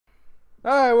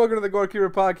Hi, welcome to the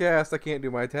Goalkeeper Podcast. I can't do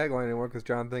my tagline anymore because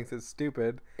John thinks it's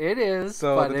stupid. It is.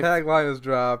 So but the tagline is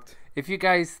dropped. if you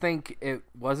guys think it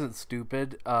wasn't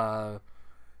stupid,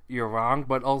 you're wrong.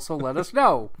 But also let us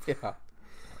know. Yeah.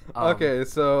 Okay,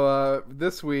 so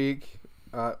this week,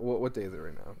 what day is it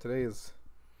right now? Today is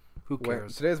Who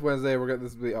cares? Today's Wednesday.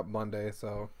 This will be up Monday.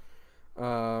 So,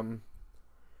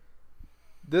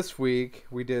 this week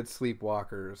we did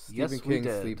Sleepwalkers. Yes, Stephen we King's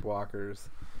did. Sleepwalkers.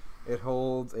 It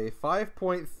holds a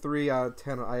 5.3 out of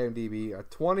 10 on IMDb, a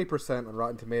 20% on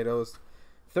Rotten Tomatoes,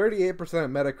 38%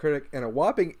 on Metacritic, and a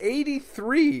whopping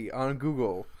 83 on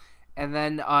Google. And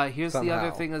then here's Somehow. the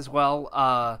other thing as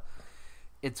well.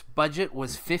 Its budget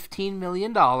was $15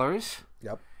 million.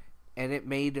 Yep. And it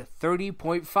made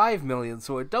 $30.5 million,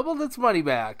 so it doubled its money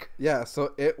back. Yeah,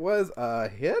 so it was a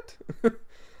hit.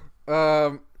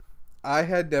 I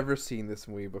had never seen this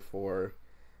movie before.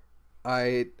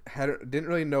 I didn't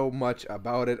really know much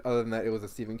about it other than that it was a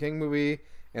Stephen King movie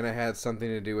and it had something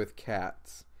to do with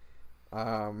cats.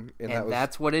 And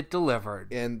that's what it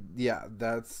delivered. And yeah,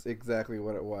 that's exactly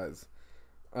what it was.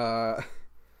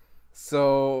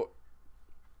 So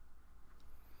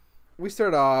we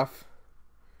start off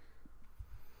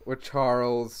with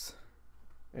Charles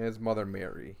and his mother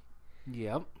Mary.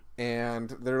 Yep.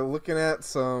 And they're looking at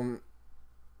some...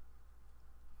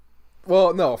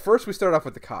 Well, no, first we start off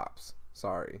with the cops.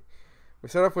 Sorry. We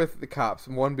start off with the cops,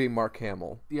 one being Mark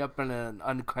Hamill. Yep, and an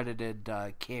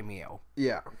uncredited cameo.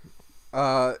 Yeah.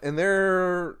 And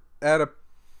they're at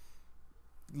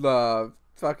the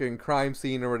fucking crime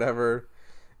scene or whatever,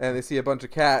 and they see a bunch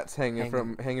of cats hanging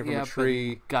from a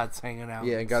tree. And guts hanging out.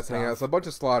 Yeah, and guts hanging out. So a bunch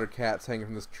of slaughtered cats hanging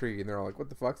from this tree, and they're all like, what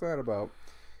the fuck's that about?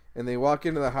 And they walk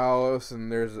into the house,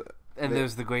 and there's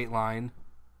the great line.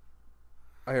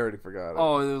 I already forgot it.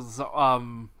 Oh, it was,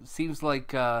 seems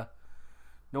like no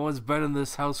one's been in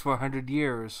this house for 100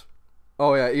 years.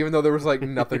 Oh yeah, even though there was like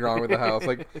nothing wrong with the house,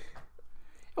 like it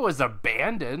was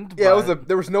abandoned. yeah, but...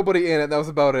 there was nobody in it. That was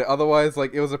about it. Otherwise,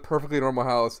 like it was a perfectly normal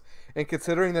house. And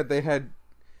considering that they had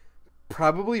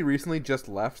probably recently just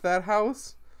left that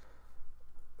house,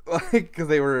 like because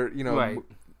they were, right.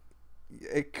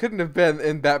 It couldn't have been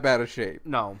in that bad a shape.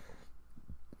 No.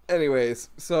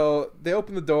 Anyways, so they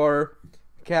open the door.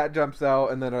 Cat jumps out,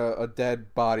 and then a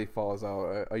dead body falls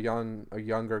out. A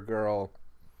younger girl.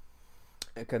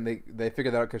 And they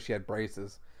figured that out because she had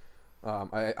braces.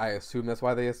 I assume that's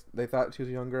why they thought she was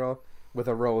a young girl with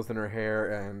a rose in her hair,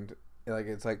 and like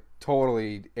it's like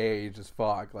totally aged as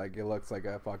fuck. Like it looks like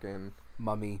a fucking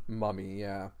Mummy.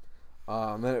 Yeah.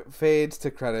 Then it fades to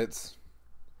credits,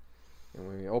 and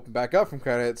when we open back up from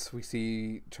credits, we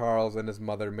see Charles and his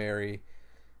mother Mary,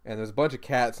 and there's a bunch of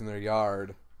cats in their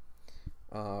yard.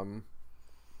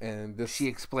 And she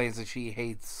explains that she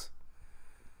hates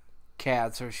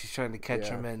cats, or she's trying to catch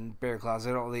them in bear claws.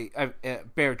 They don't really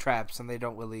bear traps, and they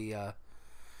don't really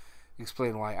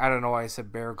explain why. I don't know why I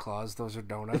said bear claws. Those are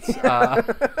donuts.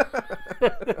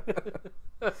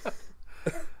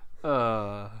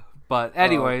 But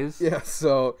anyways, yeah.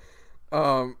 So,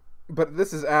 but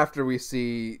this is after we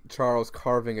see Charles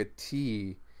carving a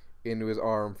T into his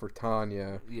arm for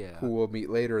Tanya, who we'll meet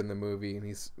later in the movie, and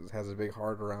he has a big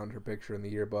heart around her picture in the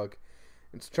yearbook.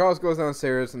 And so Charles goes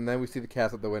downstairs, and then we see the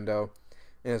cats out the window,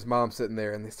 and his mom's sitting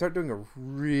there, and they start doing a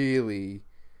really,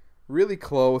 really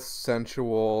close,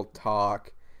 sensual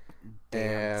talk.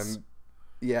 Dance. And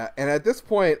yeah, and at this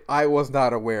point, I was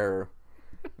not aware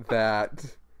that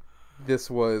this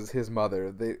was his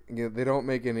mother. They don't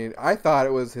make any. I thought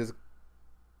it was his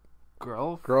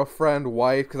girlfriend,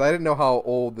 wife, because I didn't know how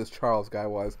old this Charles guy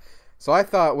was. So I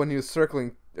thought when he was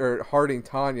circling or hearting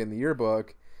Tanya in the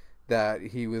yearbook that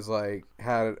he was like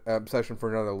had an obsession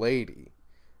for another lady,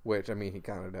 which I mean he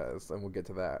kind of does, and we'll get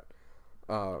to that.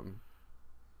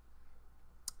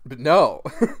 But no.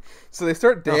 So they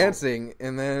start dancing,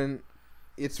 and then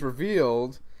it's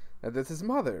revealed that this is his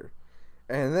mother,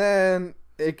 and then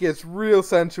it gets real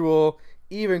sensual,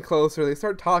 even closer. They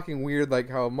start talking weird,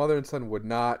 like how a mother and son would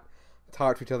not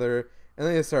talk to each other, and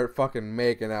then they start fucking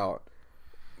making out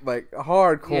like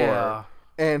hardcore. Yeah.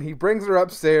 And he brings her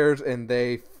upstairs, and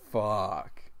they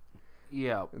fuck.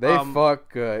 Yeah, they fuck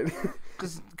good.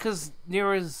 Because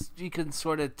near as you can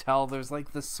sort of tell, there's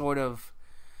like this sort of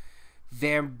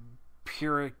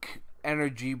vampiric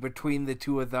energy between the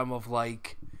two of them, of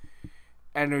like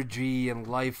energy and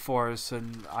life force,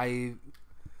 and I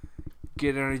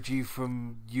get energy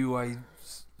from you, I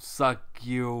suck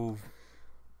you.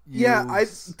 Yeah, I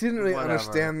didn't really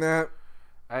understand that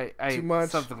too much.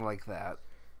 Something like that.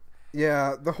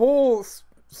 Yeah, the whole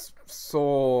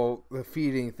soul, the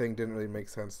feeding thing didn't really make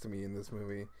sense to me in this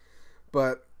movie.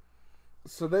 But,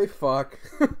 so they fuck.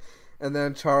 And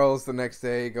then Charles the next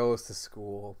day goes to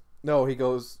school. No, he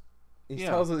goes. He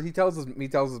tells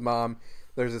his mom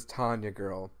there's this Tanya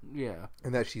girl. Yeah.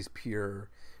 And that she's pure,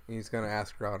 and he's gonna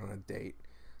ask her out on a date.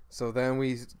 So then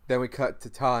we cut to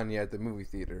Tanya at the movie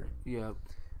theater. Yep.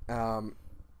 And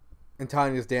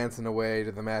Tanya's dancing away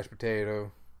to the mashed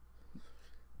potato.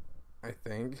 I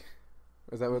think.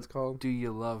 Is that what it's called? Do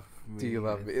you love me? Do you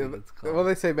love me? Well,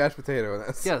 they say mashed potato in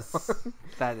that song. Yes,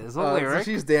 that is a lyric.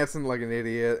 So she's dancing like an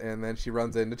idiot, and then she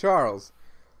runs into Charles,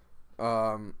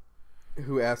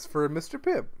 who asks for Mr.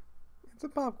 Pibb. It's a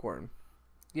popcorn.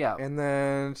 Yeah. And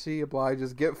then she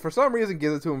for some reason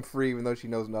gives it to him free, even though she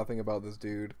knows nothing about this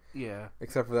dude. Yeah.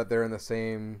 Except for that they're in the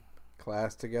same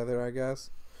class together, I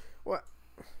guess. What?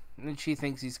 And she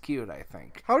thinks he's cute, I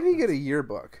think. How did he get a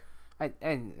yearbook?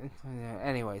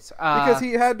 Anyways, because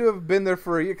he had to have been there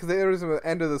for a year, because it was the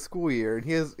end of the school year, and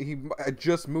he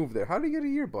just moved there. How did he get a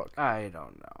yearbook? I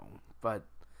don't know, but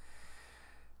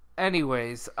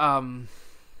anyways,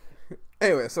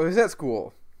 anyway, so he's at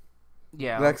school.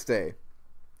 Yeah. The next day,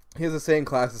 he has the same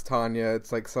class as Tanya.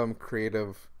 It's like some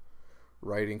creative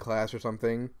writing class or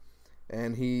something,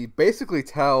 and he basically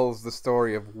tells the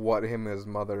story of what him and his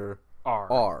mother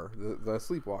are the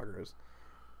Sleepwalkers.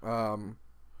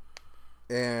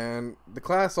 And the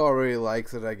class already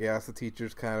likes it, I guess. The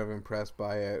teacher's kind of impressed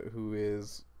by it, who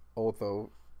is Otho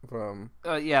from...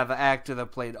 the actor that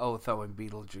played Otho in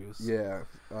Beetlejuice. Yeah,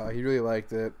 he really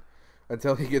liked it,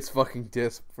 until he gets fucking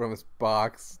dissed from his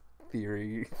box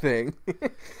theory thing.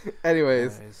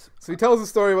 Anyways, so he tells the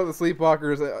story about the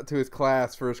Sleepwalkers to his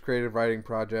class for his creative writing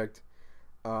project.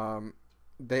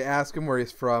 They ask him where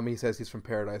he's from. He says he's from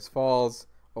Paradise Falls,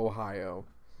 Ohio.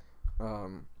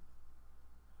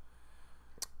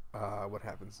 What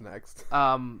happens next?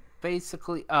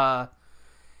 Basically,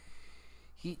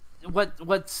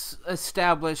 what's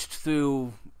established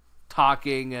through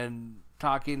talking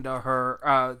to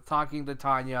her, talking to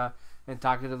Tanya, and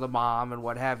talking to the mom and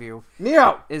what have you,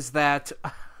 Neo, is that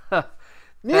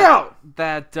Neo,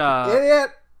 that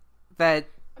idiot, that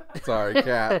sorry,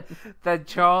 cat, that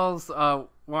Charles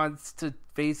wants to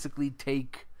basically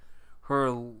take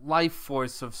her life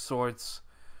force of sorts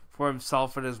for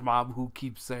himself and his mom, who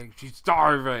keeps saying she's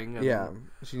starving. And, yeah,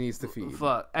 she needs to feed.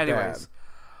 Anyways,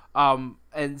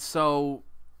 and so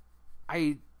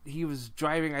he was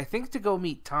driving, I think, to go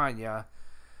meet Tanya,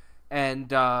 and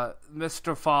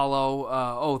Mr.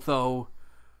 Otho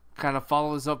kind of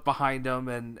follows up behind him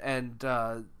and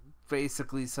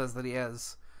basically says that he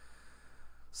has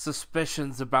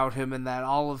suspicions about him and that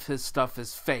all of his stuff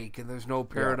is fake and there's no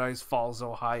Paradise Falls,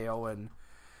 Ohio,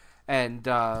 and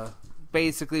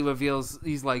basically reveals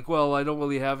he's like, well, I don't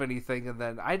really have anything, and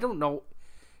then I don't know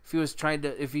if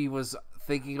he was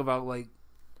thinking about like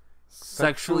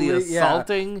sexually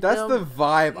assaulting that's him. the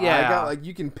vibe I got. Like,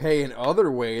 you can pay in other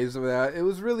ways with that. It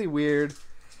was really weird,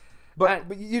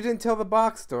 but you didn't tell the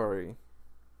box story.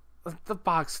 The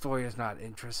box story is not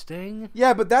interesting.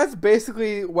 Yeah, but that's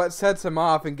basically what sets him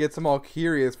off and gets him all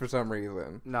curious for some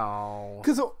reason. No,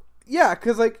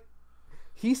 because like,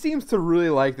 he seems to really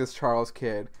like this Charles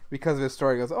kid because of his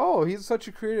story. He goes, oh, he's such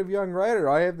a creative young writer.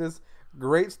 I have this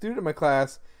great student in my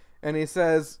class. And he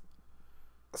says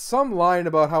some line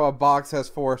about how a box has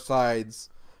 4 sides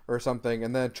or something.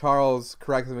 And then Charles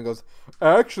corrects him and goes,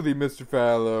 actually, Mr.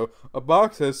 Fallow, a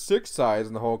box has 6 sides.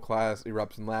 And the whole class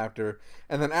erupts in laughter.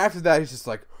 And then after that, he's just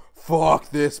like,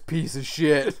 fuck this piece of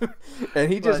shit.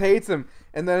 And he just hates him.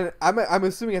 And then I'm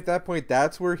assuming at that point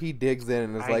that's where he digs in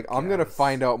and is like, I'm going to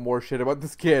find out more shit about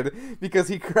this kid because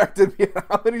he corrected me on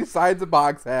how many sides a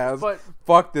box has.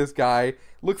 Fuck this guy.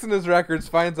 Looks in his records,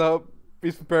 finds out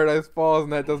he's from Paradise Falls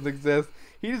and that doesn't exist.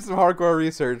 He did some hardcore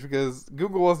research because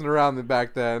Google wasn't around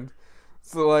back then.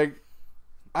 So, like,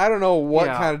 I don't know what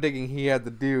kind of digging he had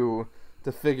to do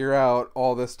to figure out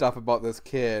all this stuff about this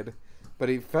kid. But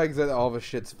he figures that all of his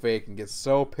shit's fake and gets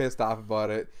so pissed off about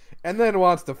it. And then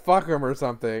wants to fuck him or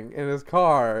something in his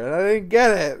car. And I didn't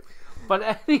get it.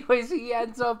 But anyways, he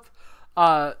ends up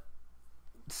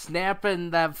snapping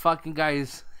that fucking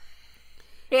guy's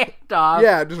hand off.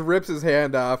 Yeah, just rips his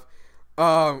hand off.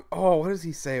 What does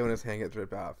he say when his hand gets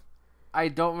ripped off? I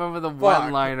don't remember the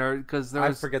one-liner because there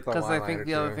was. I forget the one-liner. Because I think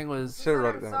the other thing was. Should have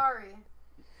wrote it down. Sorry.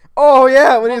 Oh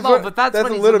yeah, when he's but that's when a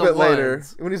he's little in the bit later.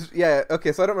 woods. When he's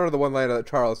okay. So I don't remember the one-liner that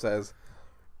Charles says.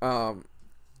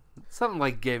 Something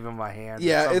like gave him a hand.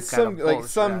 Yeah, it's some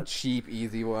bullshit. cheap,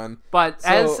 easy one. But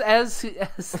as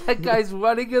that guy's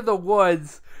running in the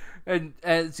woods, and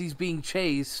as he's being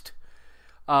chased,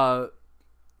 by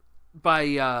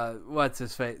what's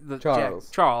his face,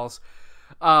 Charles.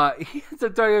 He ends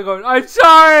up turning and going, "I'm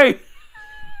sorry."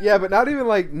 Yeah, but not even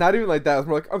like that. It's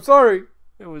more like, "I'm sorry,"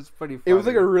 It was pretty funny. It was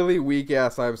like a really weak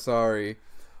ass I'm sorry.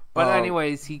 But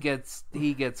anyways, he gets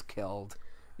killed.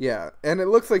 Yeah, and it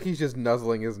looks like he's just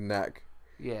nuzzling his neck.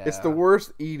 Yeah. It's the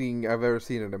worst eating I've ever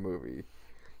seen in a movie.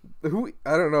 I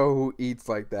don't know who eats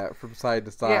like that from side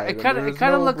to side. Yeah, it kind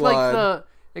of looked like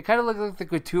the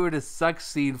gratuitous sex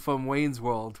scene from Wayne's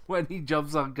World when he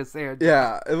jumps on Cassandra.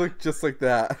 Yeah, it looked just like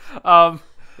that.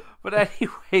 But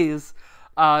anyways,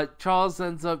 Charles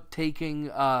ends up taking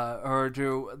her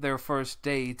to their first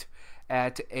date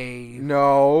at a...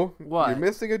 No. What? You're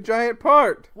missing a giant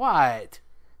part. What?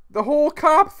 The whole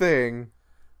cop thing.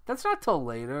 That's not till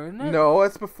later, isn't it? No,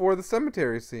 that's before the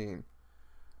cemetery scene.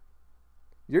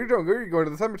 You're going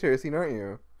to the cemetery scene, aren't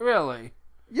you? Really?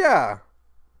 Yeah.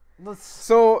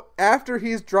 So, after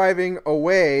he's driving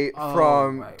away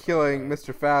from killing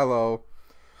Mr. Fallow,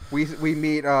 we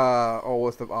meet,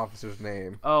 what's the officer's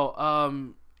name?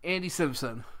 Andy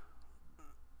Simpson.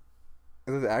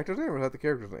 Is it the actor's name or is that the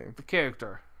character's name? The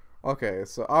character. Okay,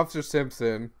 so Officer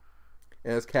Simpson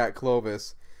and his cat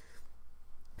Clovis.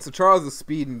 So Charles is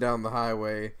speeding down the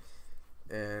highway,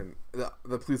 and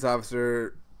the police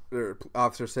officer, or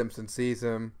Officer Simpson, sees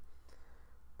him.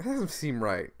 That doesn't seem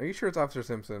right. Are you sure it's Officer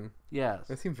Simpson? Yes.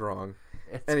 That seems wrong.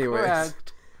 It's anyways,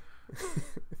 correct.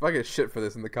 If I get shit for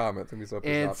this in the comments, I'm gonna be so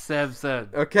pissed off. It's Simpson.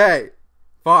 Okay,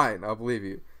 fine, I'll believe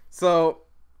you. So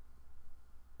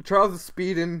Charles is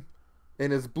speeding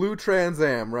in his blue Trans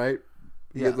Am, right?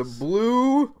 He has a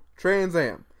blue Trans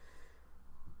Am.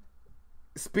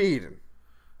 Speeding.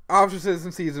 Officer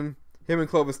Simpson sees him. Him and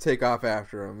Clovis take off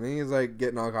after him. And he's like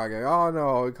getting all cocky. Like, oh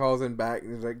no. He calls him back.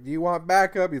 And he's like, do you want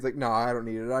backup? He's like, no, I don't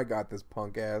need it. I got this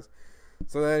punk ass.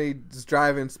 So then he's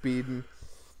driving, speeding.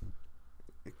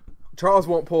 Charles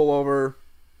won't pull over.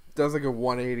 Does like a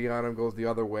 180 on him. Goes the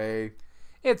other way.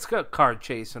 It's a car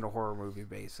chase in a horror movie,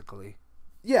 basically.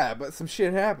 Yeah, but some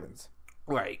shit happens.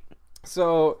 Right.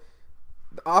 So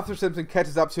Officer Simpson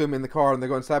catches up to him in the car, and they're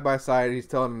going side by side, and he's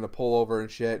telling him to pull over and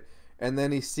shit. And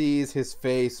then he sees his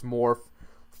face morph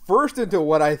first into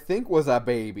what I think was a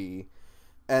baby,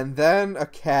 and then a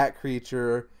cat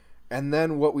creature, and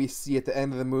then what we see at the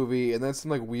end of the movie, and then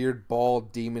some like weird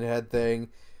bald demon head thing.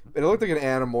 It looked like an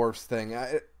Animorphs thing.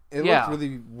 It looked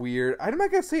really weird. I'm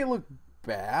not gonna say it looked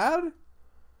bad.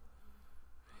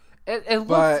 It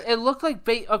looked like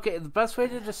okay. The best way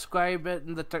to describe it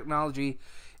in the technology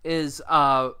is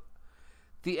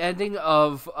the ending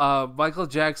of Michael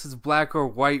Jackson's Black or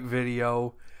White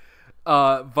video,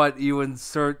 but you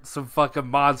insert some fucking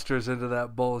monsters into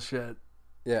that bullshit.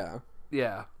 Yeah.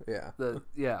 Yeah.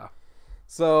 Yeah.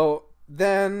 So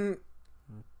then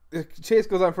the chase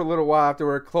goes on for a little while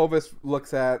afterward. Clovis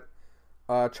looks at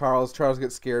Charles. Charles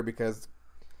gets scared because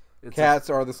cats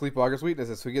are the Sleepwalkers'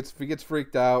 weaknesses. So he gets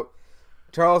freaked out.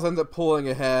 Charles ends up pulling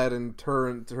ahead and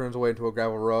turns away into a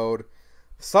gravel road.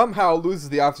 Somehow loses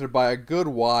the officer by a good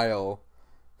while.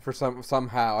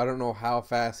 Somehow I don't know how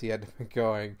fast he had to be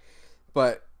going,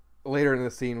 but later in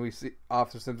the scene we see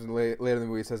Officer Simpson later in the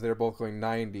movie says they're both going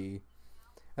 90.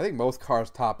 I think most cars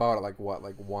top out at like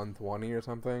 120 or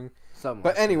something.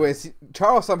 But anyways,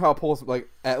 Charles somehow pulls like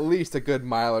at least a good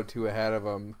mile or two ahead of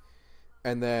him,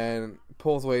 and then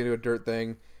pulls away into a dirt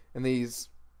thing, and he's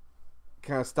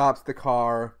kind of stops the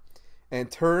car and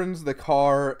turns the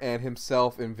car and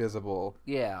himself invisible.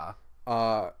 Yeah.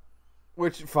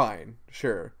 Which, fine,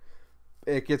 sure.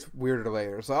 It gets weirder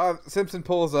later. So Simpson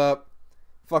pulls up,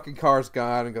 fucking car's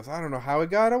gone, and goes, I don't know how he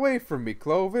got away from me,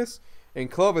 Clovis. In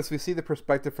Clovis, we see the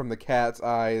perspective from the cat's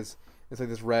eyes. It's like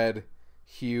this red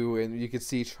hue, and you can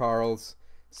see Charles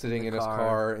sitting in his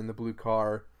car, in the blue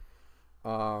car.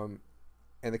 And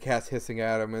the cat's hissing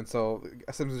at him, and so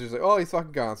Simpson's just like, oh, he's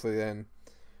fucking gone. So he then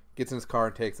gets in his car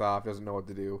and takes off, doesn't know what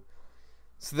to do.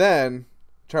 So then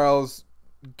Charles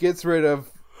gets rid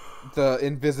of the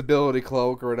invisibility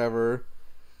cloak or whatever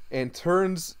and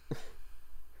turns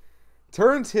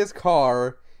his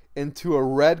car into a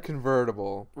red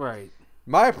convertible. Right.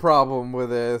 My problem with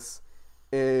this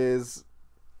is,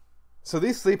 so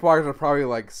these Sleepwalkers are probably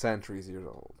like centuries years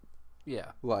old.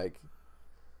 Yeah.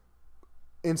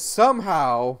 And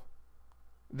somehow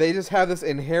they just have this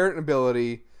inherent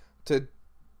ability to,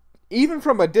 even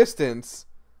from a distance,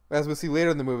 as we'll see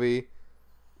later in the movie,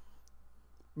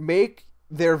 make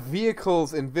their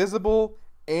vehicles invisible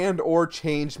and or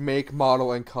change make,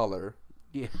 model, and color.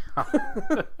 Yeah.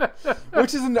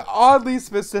 Which is an oddly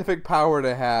specific power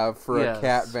to have for a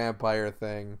cat vampire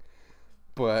thing.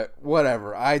 But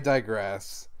whatever, I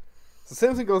digress. So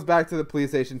Simpson goes back to the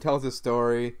police station, tells his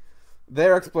story.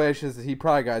 Their explanation is that he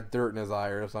probably got dirt in his eye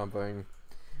or something.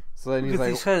 So then he's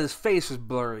like, he said his face was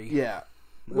blurry. Yeah.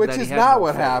 Which is not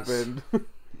what happened.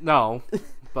 No.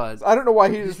 but So I don't know why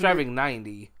he's driving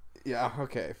 90. Yeah,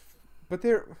 okay, but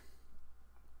they're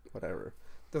whatever.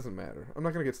 Doesn't matter. I'm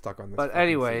not gonna get stuck on this. But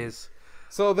anyways, scene.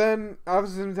 So then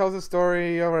obviously he tells his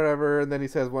story or whatever, and then he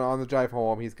says, "When on the drive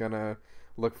home, he's gonna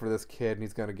look for this kid and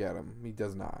he's gonna get him." He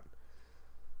does not.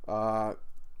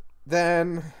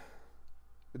 Then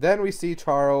we see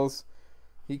Charles.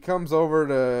 He comes over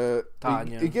to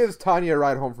Tanya. He gives Tanya a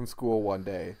ride home from school one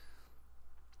day,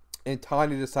 and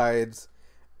Tanya decides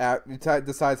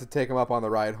to take him up on the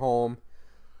ride home,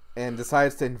 and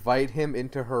decides to invite him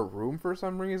into her room for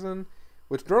some reason.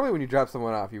 Which normally when you drop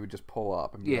someone off, you would just pull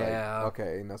up and be like,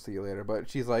 "Okay, and I'll see you later." But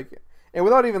she's like, and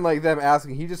without even like them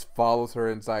asking, he just follows her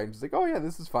inside and she's like, "Oh yeah,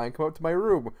 this is fine. Come up to my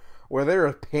room." Where there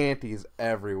are panties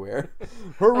everywhere.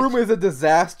 Her room is a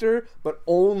disaster, but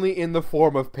only in the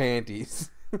form of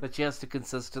panties. That she has to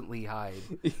consistently hide.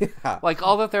 Yeah. Like,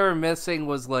 all that they were missing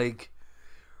was, like,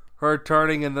 her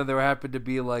turning, and then there happened to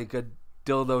be, like, a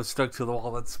dildo stuck to the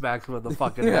wall that smacked her in the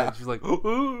fucking head. She's like,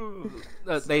 ooh.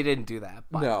 They didn't do that.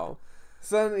 But. No.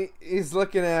 So then he's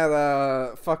looking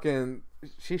at fucking...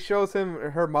 She shows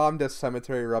him her mom does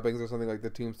cemetery rubbings or something like the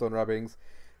tombstone rubbings.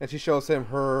 And she shows him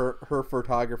her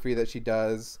photography that she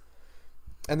does.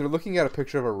 And they're looking at a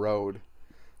picture of a road.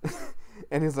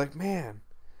 And he's like, "Man,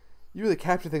 you really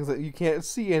capture things that you can't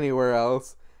see anywhere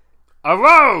else." A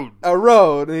road! A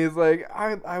road. And he's like,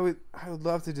 I would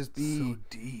love to just be... So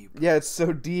deep. Yeah, it's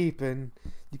so deep and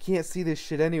you can't see this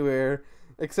shit anywhere.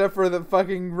 Except for the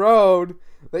fucking road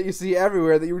that you see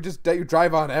everywhere that you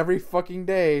drive on every fucking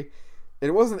day.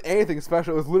 It wasn't anything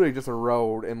special. It was literally just a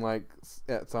road in like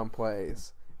at some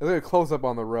place. It was like a close up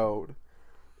on the road.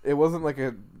 It wasn't like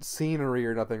a scenery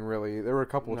or nothing really. There were a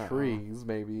couple of trees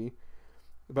maybe.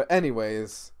 But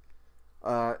anyways,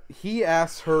 he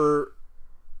asks her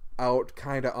out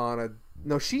kind of on a...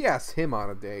 No, she asks him on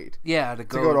a date. Yeah, to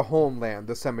go to Homeland,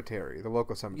 the cemetery, the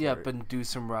local cemetery. Yep, and do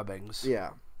some rubbings.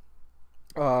 Yeah.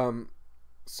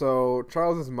 So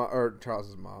Tanya's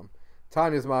mom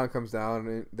comes down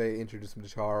and they introduce him to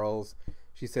Charles.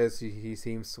 She says he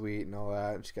seems sweet and all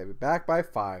that, and she got to be back by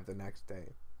 5 the next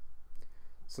day.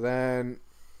 So then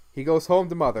he goes home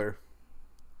to mother.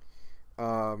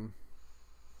 And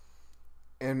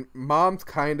mom's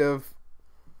kind of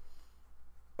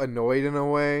annoyed in a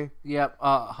way. Yep.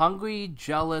 Hungry,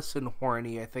 jealous, and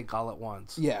horny, I think, all at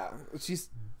once. Yeah. She's...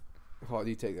 Hold on,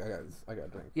 you take it. I got a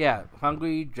drink. Yeah.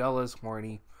 Hungry, jealous,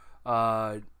 horny.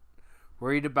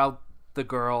 Worried about the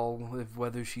girl,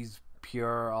 whether she's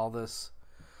pure, all this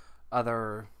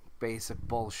other basic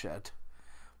bullshit.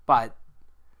 But...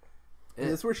 Is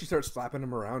this where she starts slapping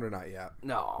him around or not yet?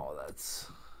 No, that's...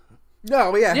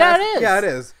 No, yeah. Yeah, it is. Yeah, it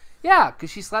is. Yeah, because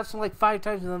she slaps him like 5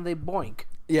 times and then they boink.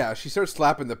 Yeah, she starts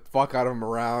slapping the fuck out of him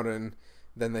around and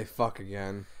then they fuck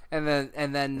again. And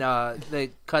then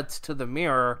they cuts to the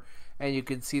mirror and you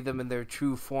can see them in their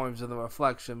true forms in the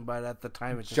reflection, but at the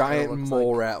time it just giant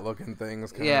mole rat looking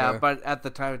things. Kinda. Yeah, but at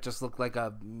the time it just looked like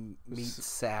a meat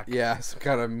sack. Yeah, some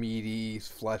kind of meaty,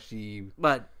 fleshy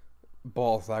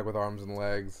ball sack with arms and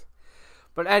legs.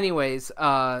 But anyways,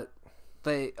 the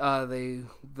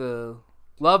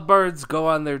lovebirds go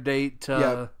on their date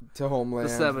to Homeland,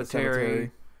 the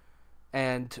cemetery.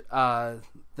 And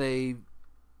they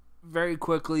very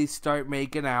quickly start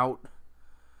making out.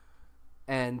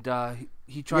 And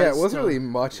he tries to... Yeah, it wasn't really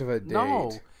much of a date.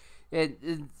 No. It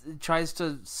tries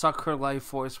to suck her life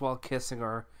force while kissing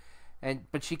her.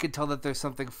 But she can tell that there's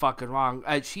something fucking wrong.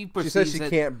 She says she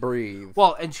can't breathe.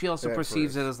 Well, and she also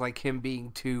perceives it as like him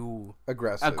being too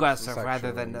aggressive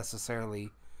rather than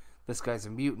necessarily this guy's a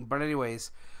mutant. But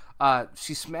anyways,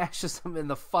 she smashes him in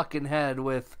the fucking head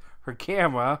with her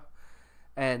camera.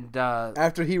 And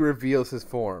after he reveals his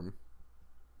form.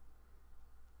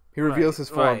 He reveals his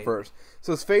form first.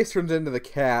 So his face turns into the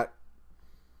cat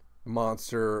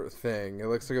monster thing. It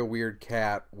looks like a weird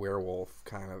cat werewolf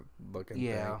kind of looking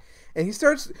thing. And he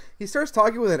starts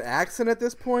talking with an accent at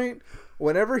this point.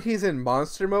 Whenever he's in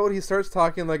monster mode, he starts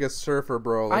talking like a surfer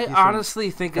bro. Like I honestly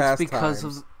think it's because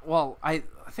of... Well, I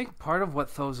think part of what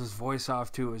throws his voice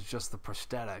off too is just the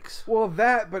prosthetics. Well,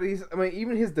 but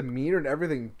even his demeanor and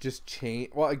everything just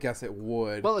changed. Well, I guess it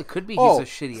would. Well, it could be he's a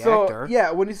shitty actor.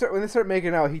 Yeah, when they start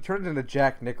making out, he turns into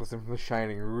Jack Nicholson from The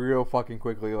Shining real fucking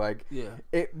quickly. Like,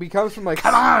 it becomes from like,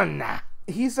 come on.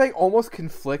 He's like almost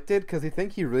conflicted because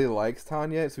he really likes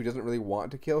Tanya, so he doesn't really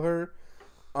want to kill her.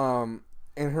 And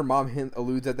her mom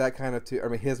alludes at that kind of too. I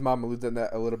mean, his mom alludes at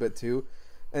that a little bit too.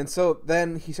 And so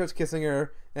then he starts kissing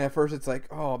her, and at first it's like,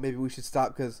 oh, maybe we should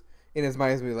stop, because in his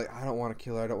mind he's like, I don't want to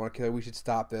kill her, we should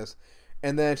stop this.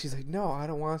 And then she's like, no, I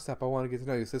don't want to stop, I want to get to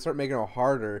know you. So they start making it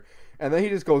harder, and then he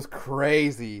just goes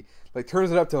crazy, like turns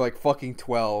it up to like fucking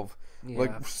 12,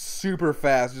 like super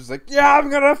fast, just like, yeah, I'm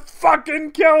gonna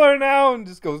fucking kill her now, and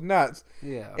just goes nuts.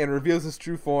 Yeah. And reveals his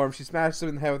true form. She smashes him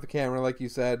in the head with the camera, like you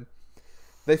said.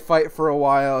 They fight for a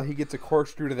while. He gets a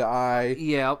corkscrew to the eye.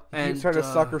 Yep. He keeps trying to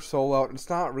suck her soul out, and it's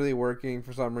not really working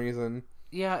for some reason.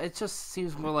 Yeah, it just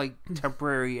seems more like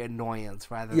temporary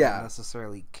annoyance rather than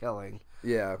necessarily killing.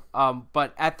 Yeah.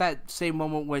 But at that same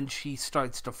moment when she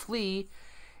starts to flee,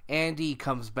 Andy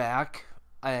comes back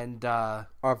and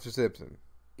Officer Simpson.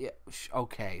 Yeah.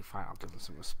 Okay. Fine. I'll give him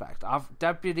some respect.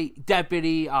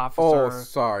 Deputy officer. Oh,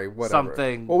 sorry. Whatever.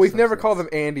 Something. Well, we've never called him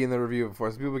Andy in the review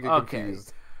before, so people get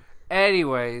confused.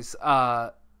 Anyways,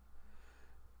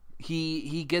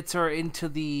 he gets her into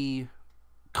the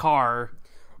car.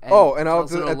 And at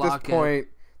this point,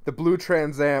 the blue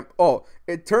Trans Am. Oh,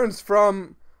 it turns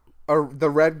from the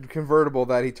red convertible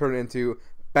that he turned into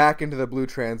back into the blue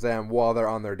Trans Am while they're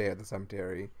on their day at the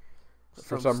cemetery.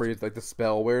 For some reason, like the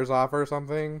spell wears off or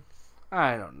something.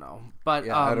 I don't know, but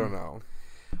I don't know.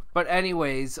 But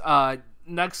anyways,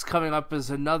 next coming up is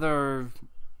another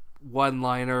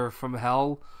one-liner from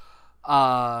hell.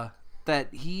 That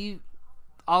he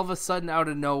all of a sudden out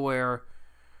of nowhere.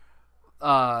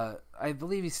 I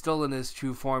believe he's still in his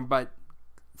true form, but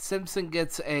Simpson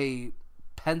gets a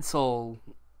pencil.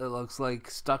 It looks like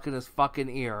stuck in his fucking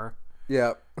ear.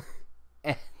 Yep.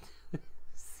 And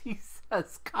he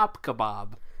says "cop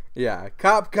kebab." Yeah,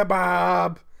 cop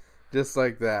kebab, just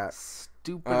like that.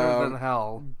 Stupider than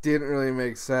hell. Didn't really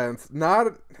make sense.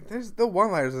 There's the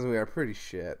one-liners this movie are pretty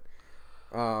shit.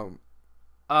 But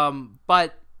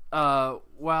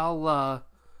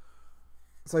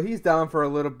so he's down for a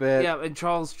little bit. Yeah, and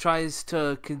Charles tries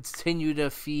to continue to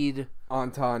feed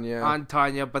on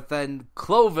Tanya, but then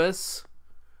Clovis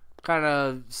kind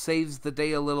of saves the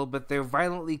day a little bit. They're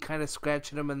violently kind of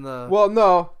scratching him in the... Well,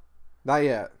 no. Not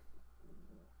yet.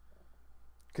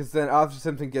 Because then Officer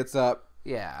Simpson gets up,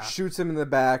 shoots him in the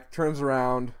back, turns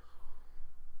around,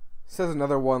 says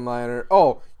another one-liner.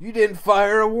 Oh, you didn't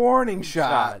fire a warning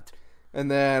shot.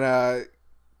 And then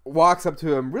walks up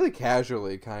to him really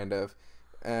casually, kind of.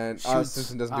 And Officer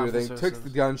Simpson doesn't do anything. Takes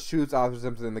the gun, shoots Officer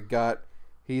Simpson in the gut.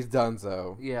 He's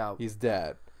donezo. Yeah. He's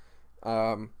dead.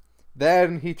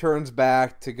 Then he turns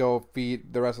back to go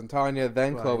feed the rest of Tanya.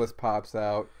 Then Clovis pops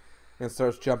out and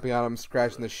starts jumping on him,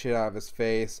 scratching the shit out of his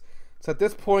face. So at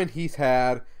this point, he's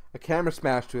had a camera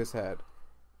smashed to his head,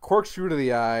 corkscrew to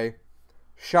the eye,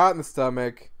 shot in the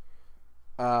stomach,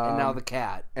 and now the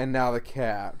cat. And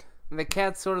the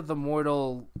cat's sort of the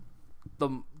mortal,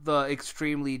 the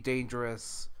extremely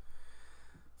dangerous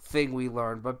thing we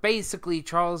learned. But basically,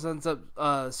 Charles ends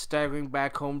up staggering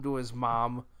back home to his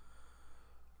mom.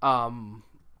 And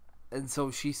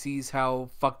so she sees how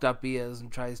fucked up he is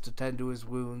and tries to tend to his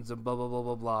wounds and blah, blah, blah,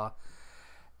 blah, blah.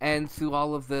 And through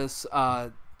all of this,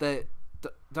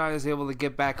 Dinah's able to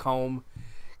get back home.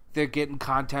 They're getting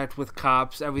contact with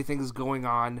cops. Everything's going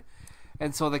on.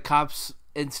 And so the cops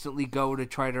instantly go to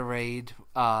try to raid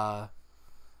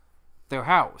their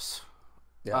house.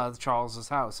 Yeah. Charles's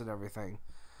house and everything.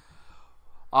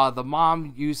 The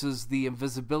mom uses the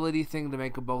invisibility thing to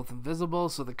make them both invisible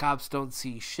so the cops don't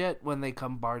see shit when they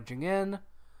come barging in.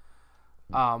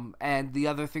 And the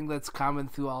other thing that's common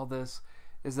through all this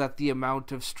is that the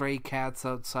amount of stray cats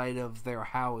outside of their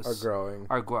house are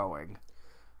growing.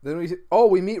 Then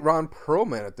we meet Ron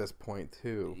Perlman at this point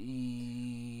too.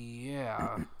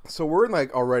 Yeah. So we're in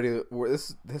like already.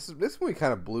 This movie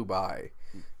kind of blew by.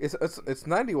 It's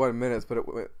 91 minutes, but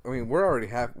we're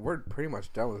pretty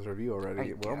much done with this review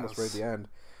already. We're almost right at the end.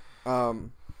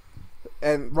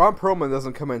 And Ron Perlman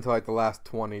doesn't come in until like the last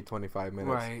 20-25 minutes.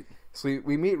 Right. So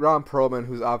we meet Ron Perlman,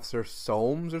 who's Officer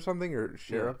Soames or something, or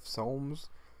Sheriff Soames.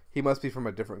 He must be from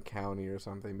a different county or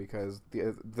something because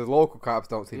the local cops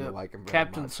don't seem to like him very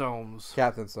Captain much. Soames.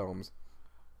 Captain Soames.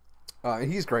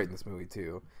 And he's great in this movie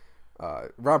too.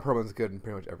 Ron Perlman's good in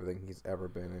pretty much everything he's ever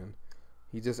been in.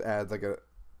 He just adds like a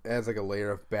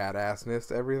layer of badassness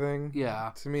to everything.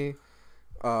 Yeah. To me.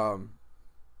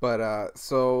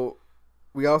 So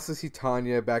we also see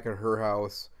Tanya back at her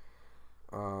house.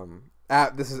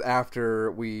 This is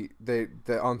after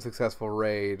the unsuccessful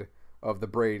raid of the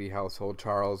Brady household,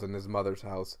 Charles and his mother's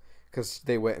house, because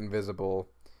they went invisible.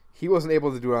 He wasn't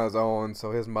able to do it on his own,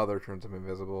 so his mother turns him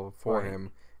invisible for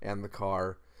him and the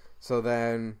car. So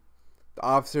then the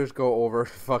officers go over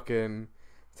to fucking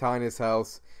Tanya's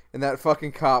house, and that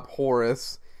fucking cop,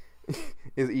 Horace,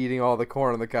 is eating all the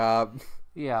corn on the cob.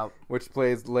 Yeah. Which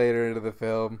plays later into the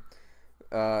film.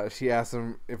 She asks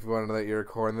him if he wanted to eat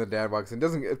corn, and the dad walks in.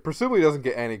 Presumably doesn't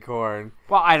get any corn.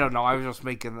 Well, I don't know. I was just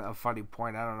making a funny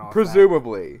point. I don't know.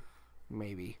 Presumably.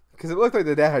 Maybe. Because it looked like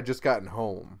the dad had just gotten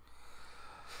home.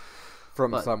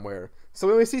 from somewhere. So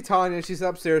when we see Tanya, she's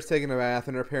upstairs taking a bath,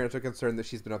 and her parents are concerned that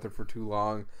she's been up there for too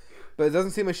long. But it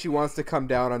doesn't seem like she wants to come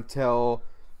down until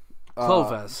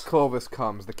Clovis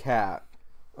comes, the cat,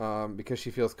 because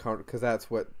she feels because that's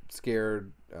what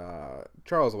scared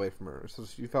Charles away from her. So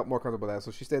she felt more comfortable with that.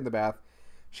 So she stayed in the bath.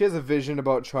 She has a vision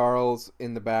about Charles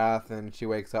in the bath, and she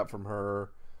wakes up from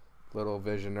her little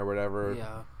vision or whatever.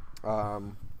 Yeah.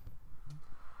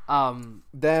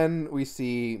 Then we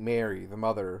see Mary, the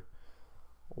mother,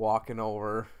 walking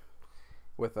over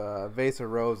with a vase of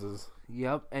roses.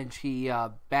 Yep, and she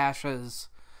bashes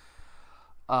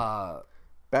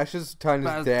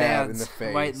Tanya's dad in the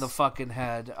face. Right in the fucking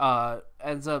head.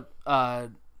 Ends up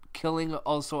killing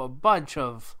also a bunch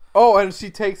of... Oh, and she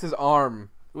takes his arm.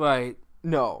 Right.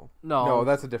 No,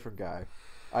 that's a different guy.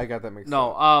 I got that mixed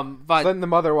up. But so then the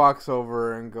mother walks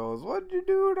over and goes, "What'd you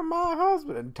do to my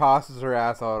husband?" and tosses her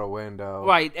ass out a window.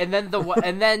 Right, and then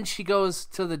and then she goes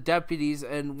to the deputies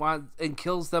and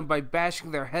kills them by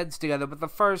bashing their heads together. But the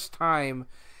first time,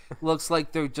 looks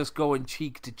like they're just going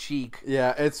cheek to cheek.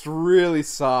 Yeah, it's really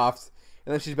soft.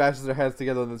 And then she bashes their heads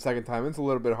together the second time. It's a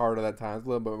little bit harder that time. It's a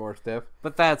little bit more stiff.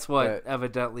 But that's what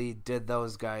evidently did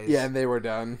those guys. Yeah, and they were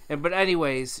done. But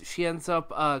anyways, she ends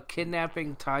up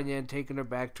kidnapping Tanya and taking her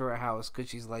back to her house because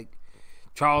she's like,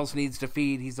 Charles needs to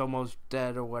feed. He's almost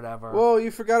dead or whatever. Whoa, you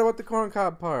forgot about the corn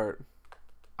cob part.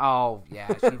 Oh, yeah.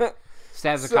 She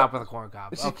stabs the cop with a corn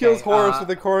cob. She kills Horace with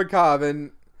a corn cob,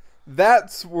 and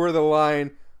that's where the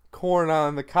line, corn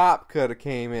on the cob could have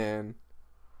came in.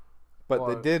 But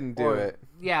they didn't do it.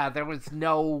 Yeah, there was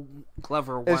no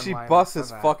clever one. And she busts his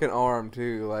fucking arm,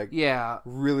 too. Like, yeah.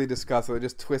 Really disgusting. It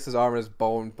just twists his arm and his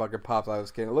bone fucking pops out of his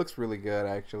skin. It looks really good,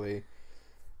 actually.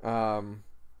 So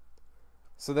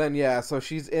then, so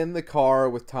she's in the car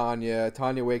with Tanya.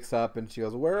 Tanya wakes up and she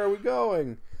goes, "Where are we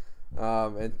going?"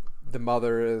 And the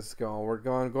mother is going, "We're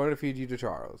going to feed you to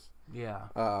Charles." Yeah.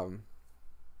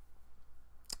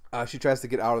 She tries to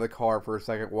get out of the car for a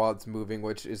second while it's moving,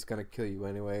 which is going to kill you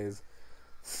anyways.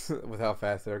 With how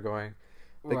fast they're going.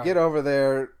 They get over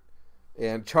there,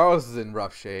 and Charles is in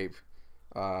rough shape.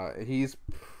 He's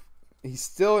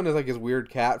still in his weird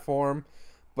cat form,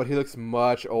 but he looks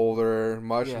much older,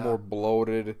 much more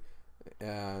bloated,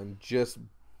 and just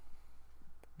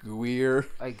gooier.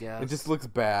 I guess. It just looks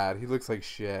bad. He looks like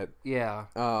shit. Yeah.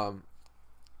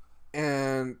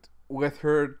 And with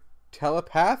her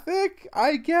telepathic,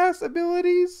 I guess,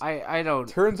 abilities. I don't.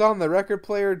 Turns on the record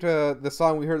player to the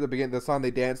song we heard at the beginning, the song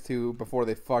they danced to before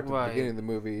they fucked at the beginning of the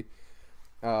movie.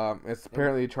 It's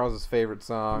apparently Charles's favorite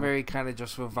song. Mary kind of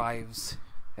just revives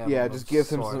him. Yeah, just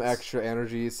gives him some extra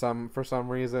energy for some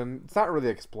reason. It's not really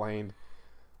explained.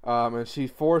 And she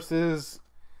forces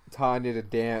Tanya to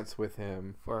dance with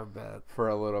him for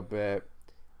a little bit.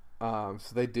 So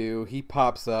they do. He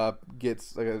pops up,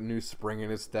 gets like a new spring in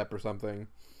his step or something.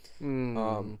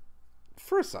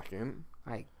 For a second.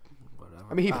 Whatever.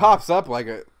 I mean, he pops up like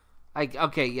a...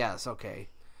 Okay, yes, okay.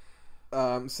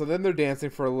 So then they're dancing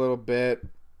for a little bit.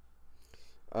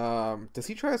 Does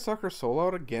he try to suck her soul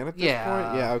out again at this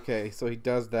point? Yeah, okay. So he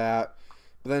does that.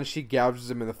 But then she gouges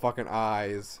him in the fucking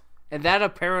eyes. And that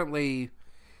apparently...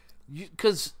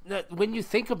 Because when you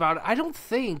think about it, I don't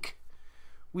think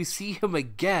we see him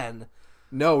again.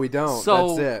 No, we don't.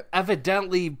 So, that's it.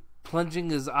 Evidently... plunging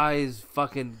his eyes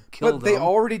fucking killed him. But they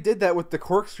already did that with the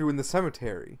corkscrew in the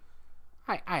cemetery.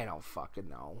 I don't fucking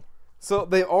know. So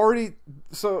they already...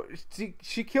 So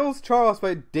she kills Charles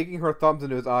by digging her thumbs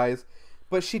into his eyes,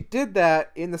 but she did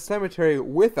that in the cemetery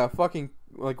with a fucking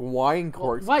wine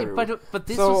corkscrew. Right, but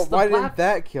this so was the why didn't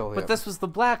that kill him? But this was the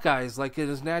black eyes, like in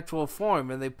his natural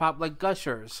form, and they popped like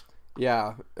gushers.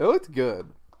 Yeah, it looked good.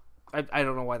 I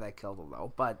don't know why that killed him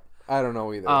though, but I don't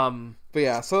know either. But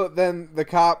yeah, so then a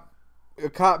cop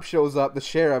shows up, the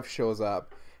sheriff shows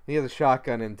up, and he has a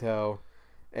shotgun in tow,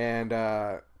 and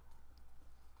the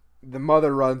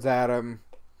mother runs at him,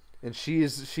 and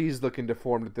she's looking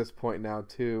deformed at this point now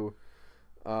too,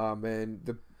 and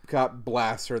the cop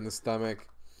blasts her in the stomach.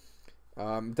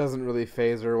 Doesn't really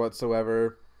faze her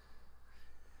whatsoever.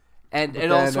 And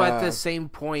also at the same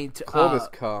point, Clovis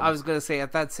comes. I was gonna say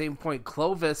at that same point,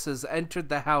 Clovis has entered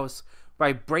the house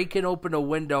by breaking open a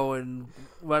window and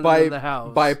running in the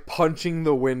house. By punching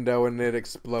the window and it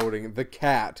exploding. The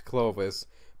cat, Clovis,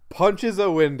 punches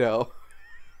a window.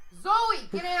 Zoe,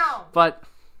 get out! But...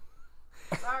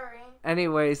 Sorry.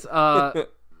 Anyways, okay.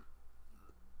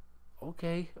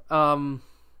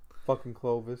 Fucking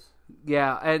Clovis.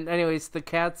 Yeah, and anyways, the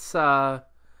cat's... that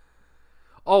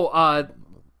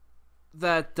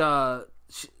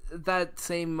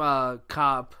same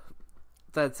cop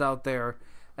that's out there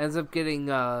ends up getting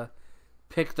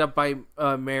picked up by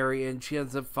Mary, and she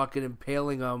ends up fucking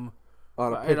impaling him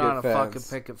on a fucking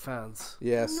picket fence.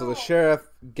 Yeah, so the sheriff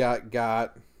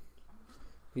got.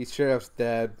 Sheriff's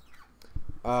dead.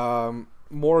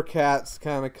 More cats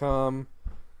kind of come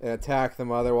and attack the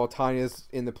mother while Tanya's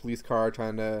in the police car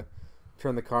trying to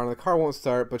turn the car, and the car won't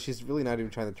start, but she's really not even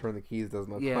trying to turn the keys,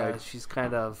 doesn't look like. Yeah, she's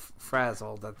kind of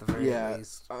frazzled at the very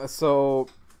least.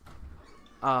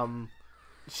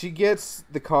 She gets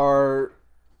the car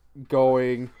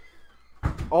going.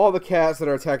 All the cats that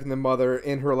are attacking the mother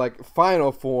in her, like,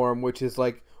 final form, which is,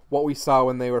 like, what we saw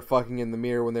when they were fucking in the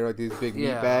mirror when they were, like, these big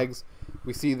meat bags.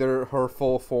 We see her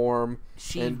full form.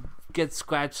 She gets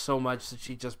scratched so much that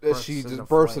she just bursts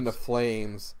into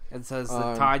flames. And says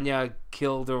that Tanya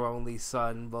killed her only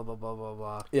son, blah, blah, blah, blah,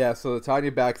 blah. Yeah, so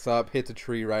Tanya backs up, hits a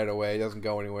tree right away, doesn't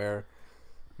go anywhere.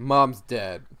 Mom's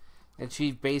dead. And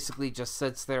she basically just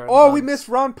sits there and we missed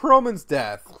Ron Perlman's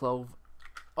death.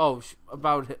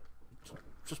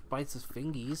 Just bites his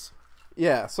fingies.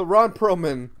 Yeah, so Ron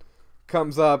Perlman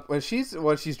comes up when she's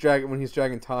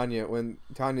dragging Tanya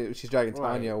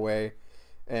Tanya away,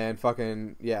 and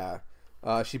fucking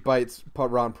she bites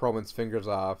Ron Perlman's fingers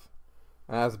off,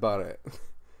 and that's about it.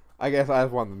 I guess I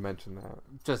just wanted to mention that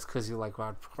just because you like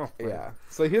Ron Perlman. Yeah,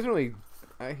 so he doesn't really.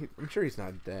 I'm sure he's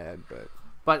not dead,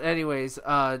 but anyways,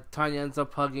 Tanya ends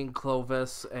up hugging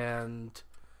Clovis, and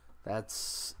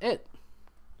that's it.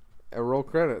 Roll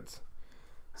credits.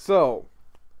 So,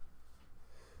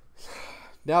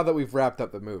 now that we've wrapped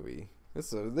up the movie,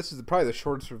 this is probably the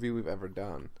shortest review we've ever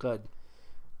done. Good.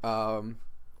 I'm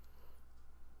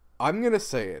gonna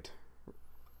say it.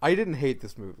 I didn't hate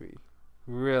this movie.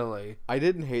 Really? I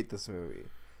didn't hate this movie.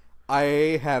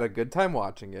 I had a good time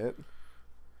watching it.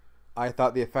 I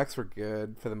thought the effects were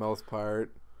good for the most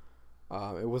part.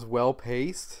 It was well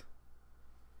paced.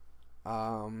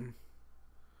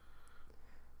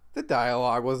 The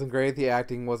dialogue wasn't great. The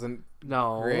acting wasn't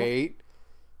great.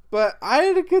 But I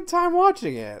had a good time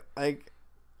watching it. Like,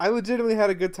 I legitimately had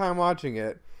a good time watching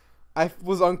it. I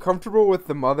was uncomfortable with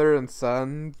the mother and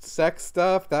son sex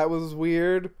stuff. That was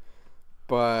weird.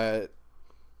 But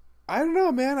I don't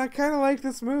know, man. I kind of like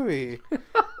this movie.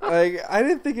 Like, I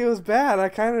didn't think it was bad. I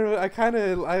kind of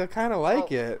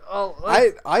like it.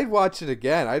 I'd watch it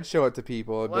again. I'd show it to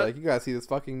people and be like, "You gotta see this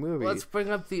fucking movie." Let's bring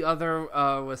up the other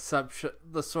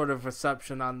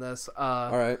reception on this.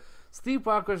 All right.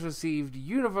 Sleepwalkers received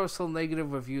universal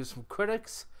negative reviews from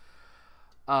critics.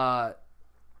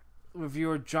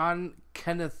 Reviewer John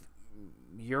Kenneth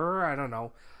Muir, I don't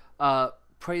know,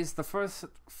 praised the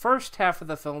first half of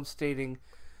the film, stating,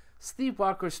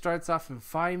 "Sleepwalkers starts off in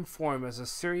fine form as a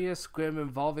serious, grim,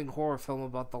 involving horror film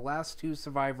about the last two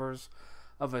survivors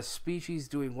of a species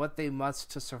doing what they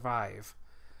must to survive.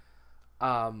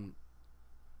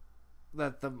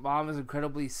 That the mom is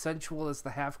incredibly sensual as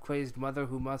the half-crazed mother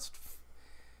who must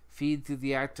feed through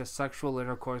the act of sexual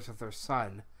intercourse with her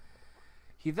son."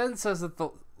 He then says that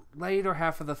the later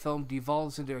half of the film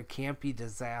devolves into a campy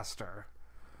disaster.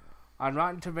 On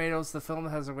Rotten Tomatoes, the film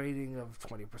has a rating of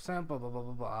 20%, blah, blah, blah,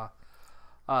 blah, blah.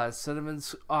 On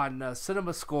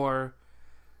Cinema Score,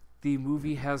 the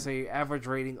movie has an average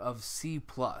rating of C+.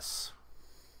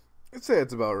 I'd say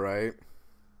it's about right.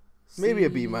 Maybe a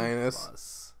B-.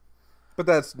 But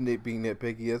that's being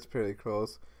nitpicky. That's pretty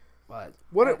close. But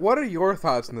what are your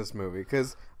thoughts on this movie?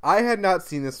 Because I had not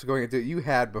seen this going into it. You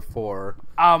had before.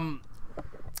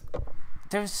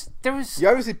 There was. You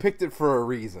obviously picked it for a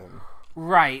reason.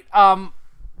 Right.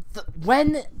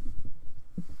 When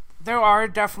there are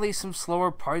definitely some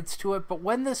slower parts to it, but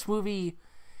when this movie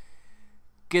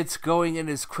gets going and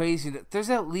is crazy, there's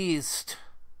at least,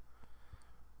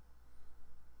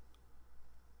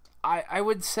 I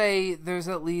would say there's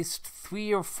at least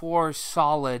 3 or 4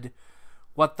 solid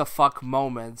what the fuck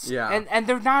moments. Yeah. And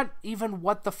they're not even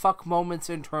what the fuck moments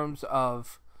in terms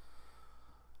of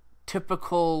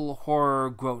typical horror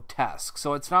grotesque.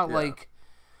 So it's not like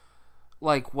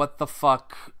what the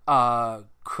fuck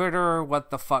critter, what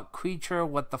the fuck creature,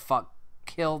 what the fuck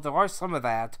kill. There are some of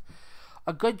that.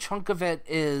 A good chunk of it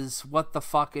is what the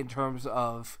fuck in terms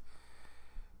of,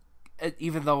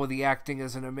 even though the acting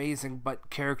isn't amazing, but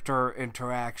character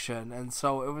interaction. And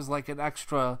so it was like an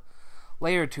extra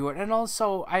layer to it. And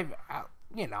also, I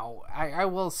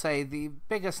will say the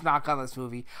biggest knock on this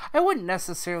movie, I wouldn't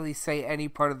necessarily say any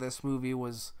part of this movie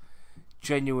was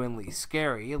genuinely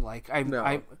scary. Like, I'm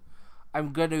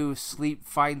going to sleep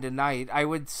fine tonight.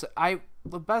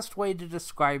 The best way to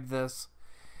describe this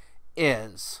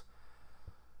is,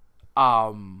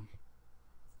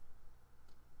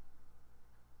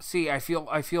 see, I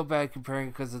feel bad comparing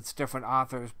because it's different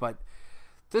authors, but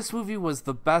This movie was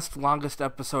the best, longest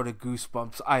episode of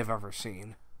Goosebumps I've ever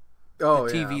seen. Oh,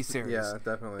 the TV series. Yeah,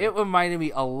 definitely. It reminded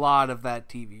me a lot of that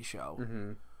TV show.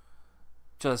 Mm-hmm.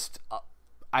 Just,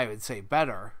 I would say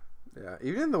better. Yeah,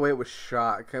 even in the way it was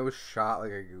shot like a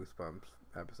Goosebumps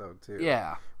episode too.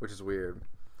 Yeah, which is weird.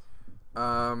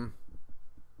 I'm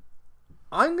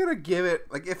gonna give it,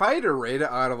 like, if I had to rate it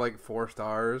out of like 4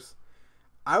 stars,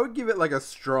 I would give it like a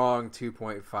strong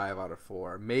 2.5 out of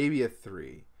 4, maybe a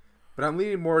 3, but I'm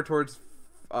leaning more towards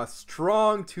a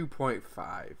strong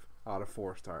 2.5 out of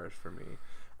 4 stars for me.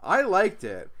 I liked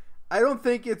it. I don't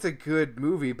think it's a good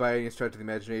movie by any stretch of the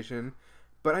imagination,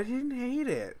 but I didn't hate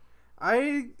it.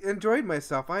 I enjoyed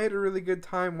myself. I had a really good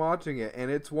time watching it, and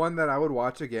it's one that I would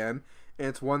watch again, and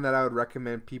it's one that I would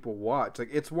recommend people watch. Like,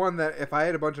 it's one that if I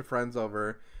had a bunch of friends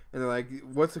over and they're like,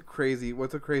 what's a crazy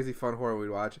fun horror we'd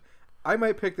watch, I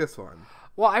might pick this one.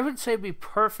 Well, I would say it'd be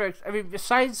perfect. I mean,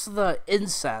 besides the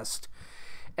incest,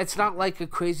 it's not like a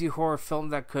crazy horror film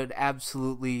that could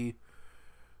absolutely,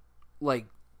 like,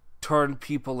 turn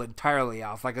people entirely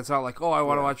off. Like, it's not like, oh, I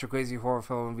want to watch a crazy horror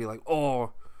film and be like,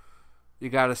 oh, you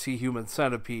got to see Human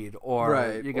Centipede,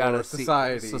 or you got to see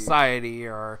Society,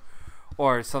 or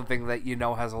something that you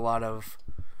know has a lot of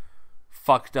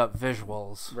fucked up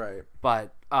visuals. Right.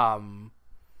 But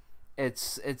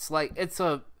it's like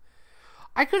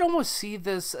I could almost see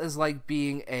this as like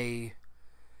being a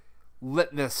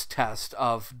litmus test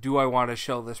of, do I want to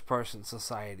show this person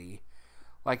Society?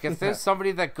 Like, if there's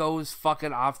somebody that goes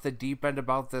fucking off the deep end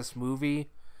about this movie,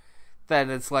 then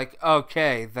it's like,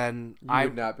 okay, then I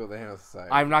would not be able to handle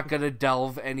Society. I'm not going to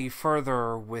delve any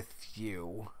further with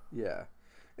you. Yeah.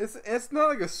 It's not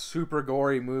like a super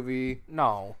gory movie.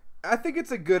 No. I think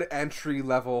it's a good entry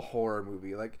level horror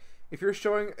movie. Like, if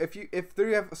there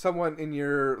you have someone in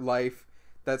your life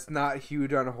that's not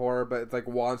huge on horror but like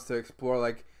wants to explore,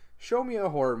 like, show me a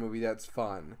horror movie that's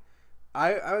fun.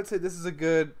 I would say this is a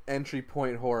good entry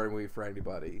point horror movie for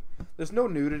anybody. There's no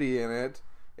nudity in it.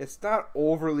 It's not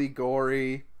overly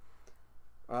gory.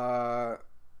 It's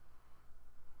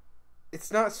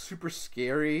not super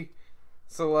scary.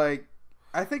 So, like,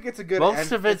 I think it's a good.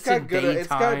 Most of it's in daytime. It's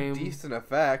got decent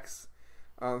effects.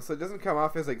 So it doesn't come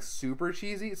off as like super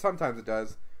cheesy. Sometimes it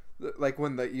does, like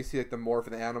when you see like the morph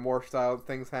and the animorph style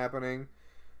things happening.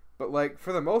 But like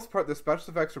for the most part, the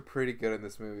special effects are pretty good in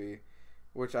this movie,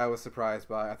 which I was surprised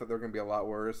by. I thought they were gonna be a lot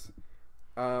worse.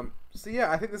 So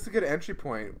yeah, I think this is a good entry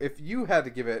point. If you had to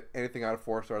give it anything out of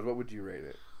 4 stars, what would you rate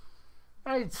it?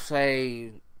 I'd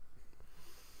say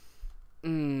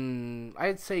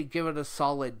give it a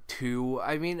solid 2.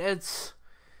 I mean, it's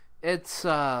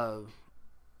unoffensive.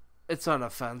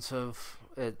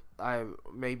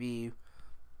 Maybe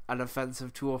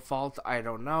unoffensive to a fault. I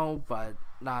don't know, but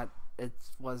it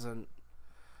wasn't.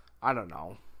 I don't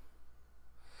know.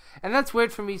 And that's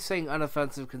weird for me saying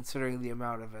unoffensive considering the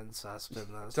amount of incest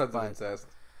in this. Tons of incest.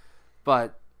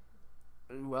 But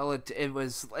well, it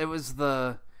was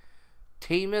the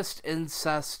tamest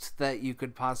incest that you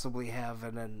could possibly have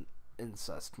in an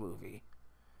incest movie.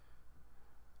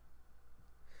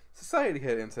 Society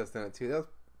had incest in it too.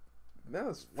 That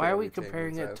was why are we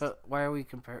comparing it to? Why are we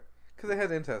comparing? Because it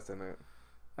had incest in it.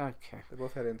 Okay. They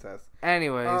both had incest.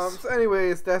 Anyways.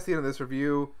 That's the end of this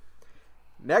review.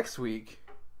 Next week,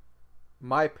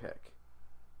 my pick.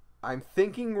 I'm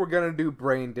thinking we're gonna do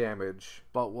Brain Damage,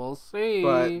 but we'll see.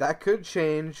 But that could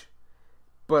change.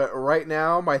 But right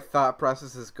now, my thought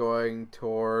process is going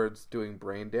towards doing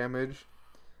Brain Damage.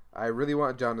 I really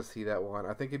want John to see that one.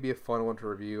 I think it'd be a fun one to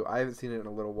review. I haven't seen it in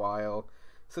a little while,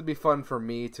 so it'd be fun for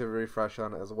me to refresh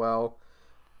on it as well.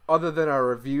 Other than our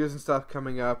reviews and stuff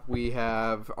coming up, we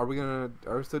have... Are we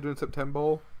still doing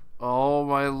September? Oh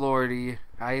my lordy.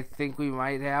 I think we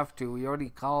might have to. We already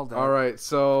called it. Alright,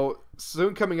 so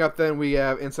soon coming up then, we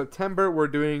have... In September, we're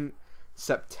doing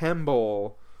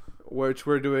September, which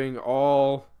we're doing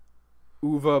all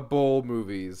Uwe Boll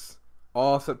movies.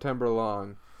 All September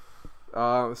long.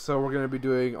 So we're going to be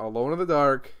doing Alone in the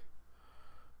Dark,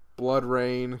 Blood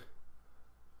Rain,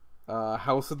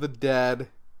 House of the Dead,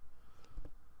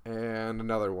 and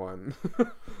another one.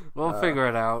 We'll figure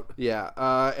it out. Yeah.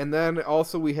 And then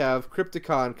also we have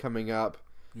Crypticon coming up.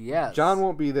 Yes. John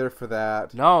won't be there for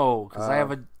that. No, because I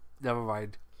have a... Never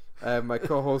mind. I have my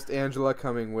co-host Angela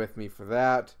coming with me for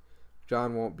that.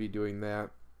 John won't be doing that.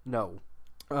 No.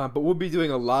 But we'll be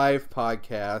doing a live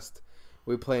podcast.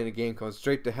 We play in a game called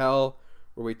Straight to Hell,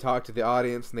 where we talk to the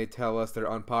audience and they tell us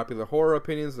their unpopular horror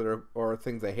opinions or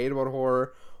things they hate about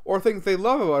horror, or things they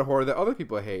love about horror that other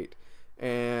people hate.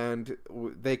 And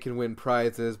they can win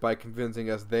prizes by convincing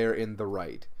us they're in the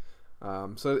right.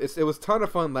 So it was a ton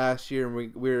of fun last year,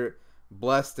 and we're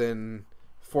blessed and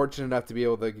fortunate enough to be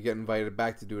able to get invited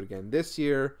back to do it again this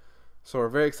year. So we're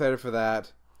very excited for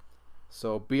that.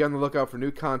 So be on the lookout for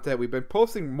new content. We've been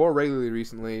posting more regularly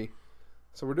recently.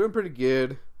 So we're doing pretty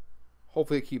good.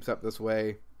 Hopefully it keeps up this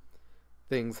way.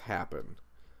 Things happen.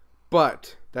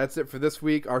 But that's it for this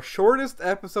week. Our shortest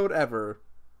episode ever.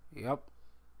 Yep.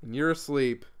 And you're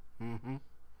asleep. Mm-hmm.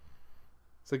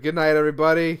 So good night,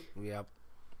 everybody. Yep.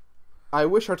 I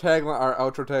wish our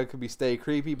outro tag could be "Stay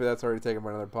Creepy," but that's already taken by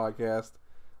another podcast.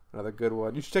 Another good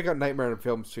one. You should check out Nightmare on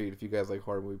Film Street if you guys like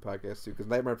horror movie podcasts too, because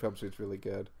Nightmare on Film Street's really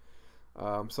good.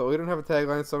 So we don't have a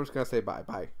tagline, so I'm just gonna say bye.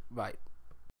 Bye.